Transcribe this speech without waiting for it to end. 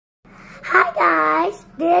Hi guys,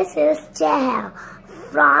 this is Chehel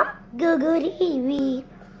from Google TV.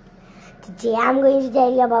 Today I'm going to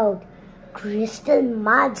tell you about crystal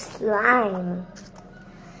mud slime.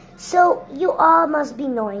 So you all must be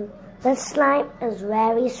knowing that slime is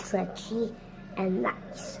very stretchy and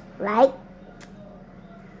nice, right?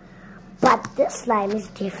 But this slime is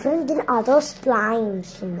different than other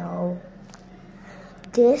slimes, you know.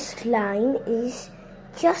 This slime is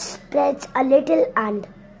just spreads a little and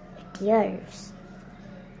tears.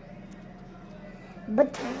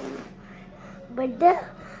 But the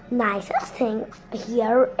nicest thing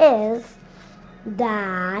here is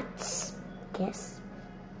that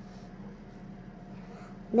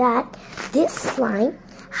this slime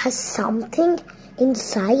has something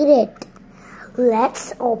inside it.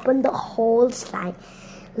 Let's open the whole slime.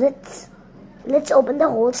 Let's open the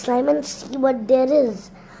whole slime and see what there is.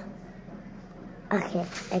 Okay,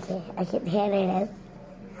 here it is.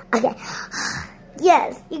 Okay,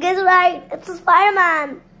 yes, you guys are right, it's a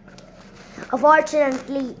Spider-Man.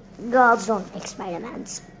 Unfortunately, girls don't like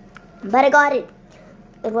Spider-Mans, but I got it.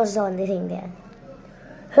 It was the only thing there.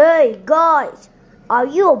 Hey guys, are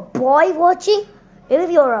you a boy watching?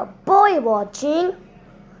 If you're a boy watching,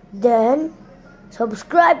 then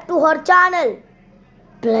subscribe to her channel,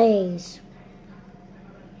 please.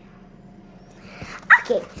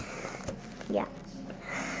 Okay, yeah.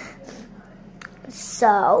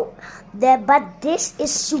 So, but this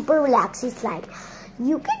is super relaxing slime.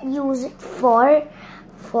 You can use it for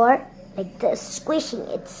like the squishing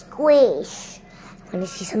it. Squish. Want to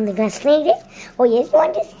see something fascinating? Oh yes, you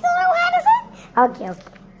want to see something? Okay.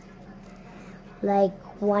 Like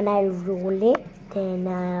when I roll it, then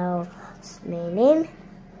I'll spin in.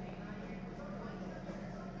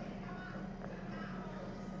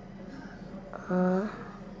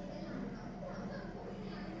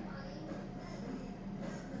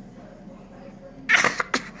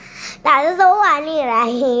 That is so funny,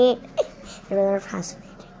 right? It was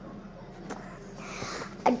fascinating.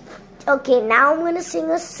 Okay, now I'm going to sing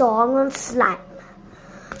a song on slime.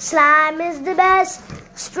 Slime is the best,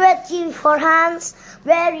 stretchy for hands,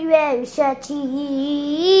 very, very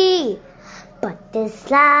stretchy. But this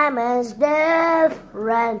slime is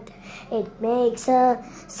different, it makes a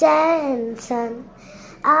sense, and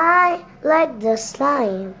I like the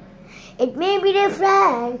slime. It may be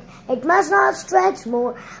different, it must not stretch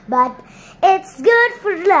more, but it's good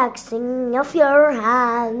for relaxing of your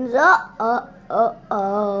hands.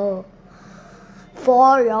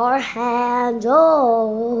 For your hands,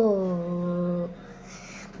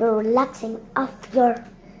 for relaxing of your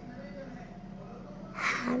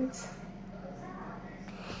hands.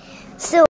 So